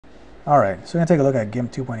Alright, so we're going to take a look at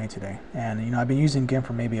GIMP 2.8 today. And I've been using GIMP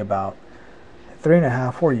for maybe about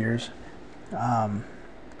 3.5, 4 years. I'm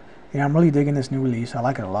really digging this new release. I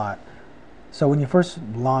like it a lot. So when you first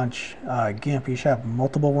launch GIMP, you should have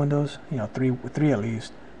multiple windows, three at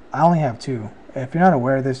least. I only have two. If you're not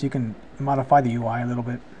aware of this, you can modify the UI a little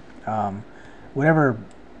bit. Whatever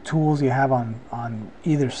tools you have on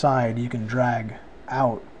either side, you can drag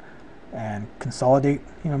out and consolidate.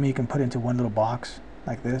 You can put into one little box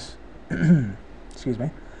like this. Excuse me.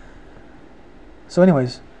 So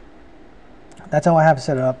anyways, that's how I have it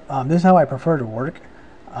set up. This is how I prefer to work.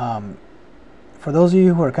 For those of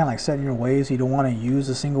you who are kind of like set in your ways, you don't want to use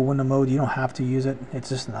a single window mode, you don't have to use it. It's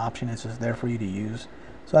just an option. It's just there for you to use.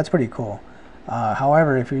 So that's pretty cool.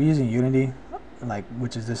 However, if you're using Unity,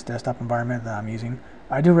 which is this desktop environment that I'm using,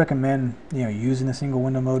 I do recommend using the single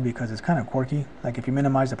window mode because it's kind of quirky. Like if you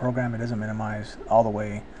minimize the program, it doesn't minimize all the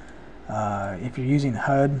way. If you're using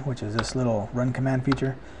HUD, which is this little run command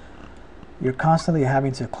feature, you're constantly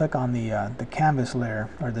having to click on the canvas layer,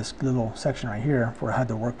 or this little section right here, for HUD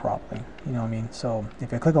to work properly. You know what I mean? So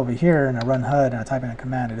if I click over here and I run HUD and I type in a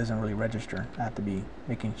command, it doesn't really register. I have to be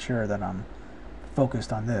making sure that I'm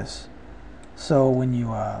focused on this. So when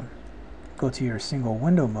you go to your single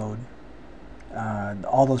window mode,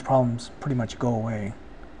 all those problems pretty much go away.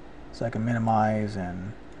 So I can minimize,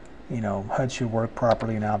 and HUD should work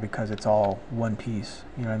properly now because it's all one piece.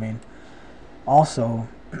 You know what I mean? Also,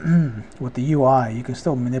 with the UI, you can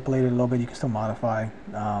still manipulate it a little bit. You can still modify.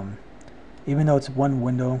 Even though it's one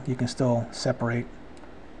window, you can still separate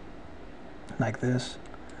like this,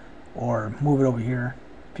 or move it over here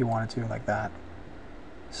if you wanted to, like that.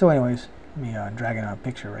 So anyways, let me drag in a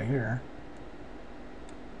picture right here.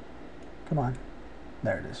 Come on.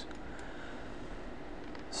 There it is.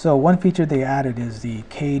 So one feature they added is the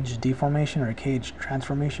cage deformation or cage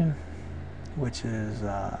transformation, which is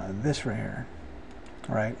this right here.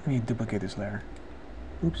 Alright, let me duplicate this layer.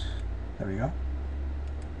 Oops, there we go.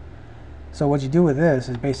 So what you do with this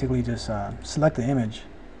is basically just select the image,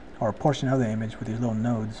 or a portion of the image with these little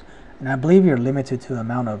nodes. And I believe you're limited to the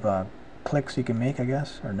amount of clicks you can make, I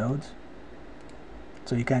guess, or nodes.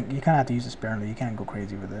 So you kind of have to use it sparingly. You can't go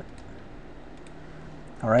crazy with it.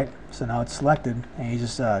 Alright, so now it's selected, and you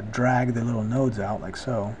just drag the little nodes out like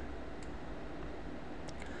so.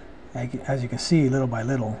 As you can see, little by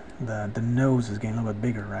little, the nose is getting a little bit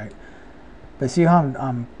bigger, right? But see how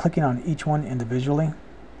I'm clicking on each one individually,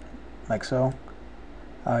 like so?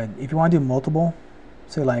 If you want to do multiple,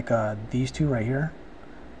 say like these two right here,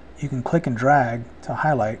 you can click and drag to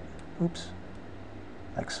highlight, oops,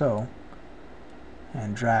 like so,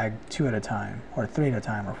 and drag 2 at a time, or 3 at a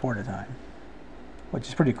time, or 4 at a time, which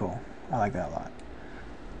is pretty cool. I like that a lot.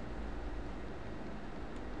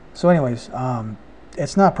 So anyways,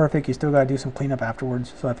 it's not perfect. You still got to do some cleanup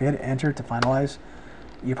afterwards. So if you hit enter to finalize,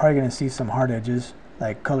 you're probably going to see some hard edges,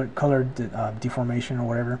 like color deformation or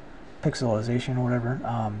whatever, pixelization or whatever.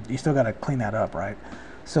 You still got to clean that up, right?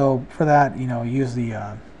 So for that, use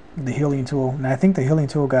the healing tool. And I think the healing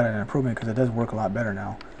tool got an improvement because it does work a lot better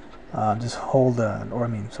now. Just hold was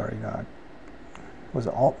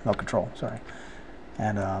it Alt? No, Control, sorry.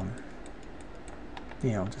 And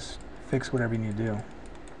just fix whatever you need to do.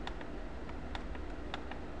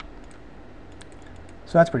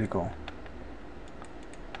 So that's pretty cool.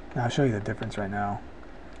 Now I'll show you the difference right now.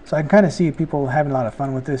 So I can kind of see people having a lot of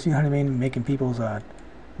fun with this, you know what I mean? Making people's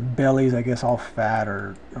bellies, I guess, all fat,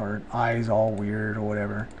 or eyes all weird or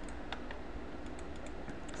whatever.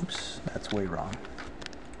 Oops, that's way wrong.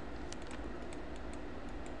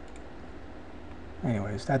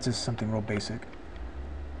 Anyways, that's just something real basic.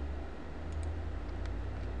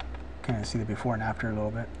 Kind of see the before and after a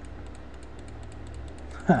little bit.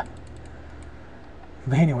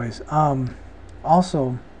 But anyways,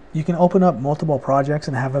 also you can open up multiple projects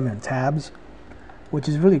and have them in tabs, which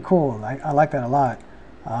is really cool. I like that a lot.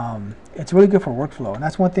 It's really good for workflow, and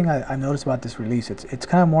that's one thing I noticed about this release. It's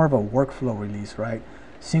kind of more of a workflow release, right?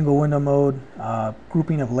 Single window mode,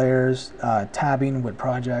 grouping of layers, tabbing with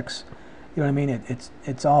projects. You know what I mean?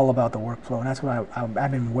 It's all about the workflow, and that's what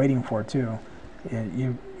I've been waiting for too.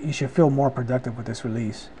 You should feel more productive with this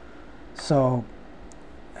release. So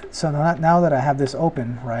now that I have this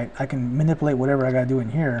open, right, I can manipulate whatever I got to do in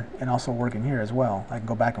here and also work in here as well. I can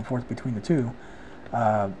go back and forth between the two.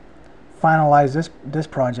 Finalize this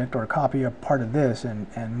project, or copy a part of this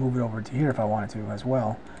and move it over to here if I wanted to as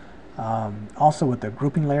well. Also with the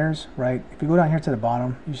grouping layers, right, if you go down here to the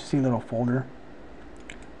bottom, you should see a little folder.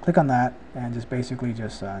 Click on that and just basically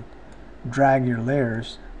just drag your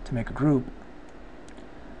layers to make a group.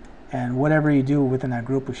 and whatever you do within that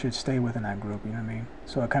group, it should stay within that group. You know what I mean?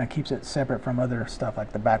 So it kind of keeps it separate from other stuff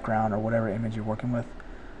like the background or whatever image you're working with.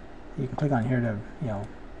 You can click on here to, you know,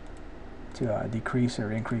 to decrease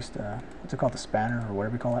or increase the, what's it called, the spanner or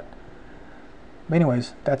whatever you call it. But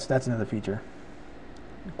anyways, that's another feature.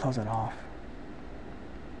 Close it off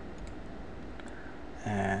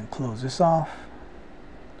and close this off.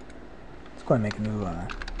 Let's go ahead and make a new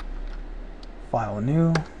file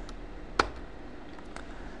new.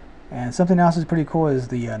 And something else is pretty cool is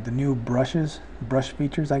the new brush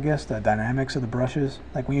features, I guess, the dynamics of the brushes.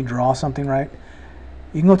 Like when you draw something, right,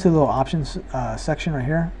 you can go to the little options section right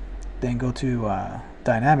here, then go to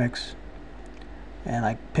dynamics, and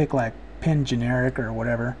like pick like pin generic or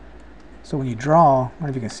whatever. So when you draw, I don't know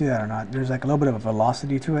if you can see that or not, there's like a little bit of a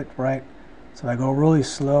velocity to it, right? So if I go really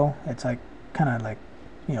slow, it's like kind of like,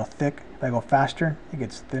 you know, thick. If I go faster, it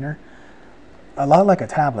gets thinner. A lot like a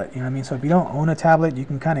tablet, you know what I mean? So if you don't own a tablet, you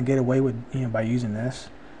can kind of get away with, you know, by using this.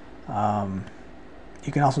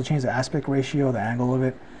 You can also change the aspect ratio, the angle of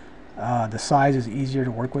it. The size is easier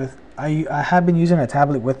to work with. I have been using a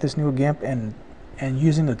tablet with this new GIMP, and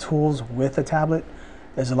using the tools with a tablet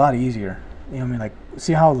is a lot easier. You know what I mean? Like,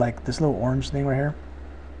 see how like this little orange thing right here?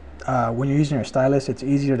 When you're using your stylus, it's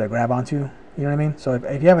easier to grab onto. You know what I mean? So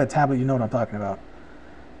if you have a tablet, you know what I'm talking about.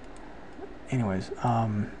 Anyways,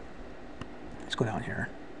 let's go down here.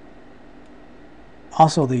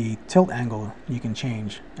 Also, the tilt angle you can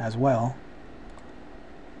change as well.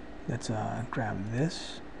 Let's grab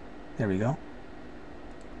this. There we go.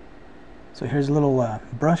 So here's a little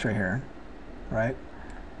brush right here, right?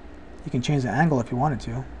 You can change the angle if you wanted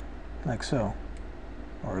to, like so,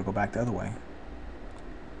 or go back the other way.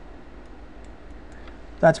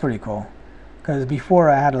 That's pretty cool, because before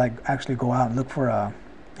I had to like actually go out and look for a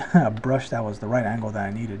brush that was the right angle that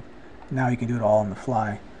I needed. Now you can do it all on the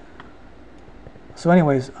fly. So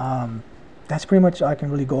anyways, that's pretty much all I can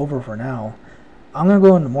really go over for now. I'm gonna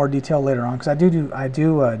go into more detail later on, because I do you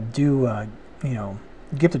know,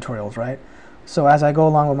 GIMP tutorials, right? So as I go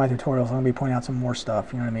along with my tutorials, I'm gonna be pointing out some more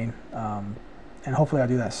stuff. You know what I mean? And hopefully I'll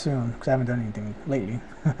do that soon, because I haven't done anything lately.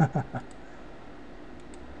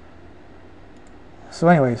 So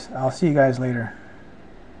anyways, I'll see you guys later.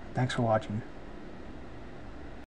 Thanks for watching.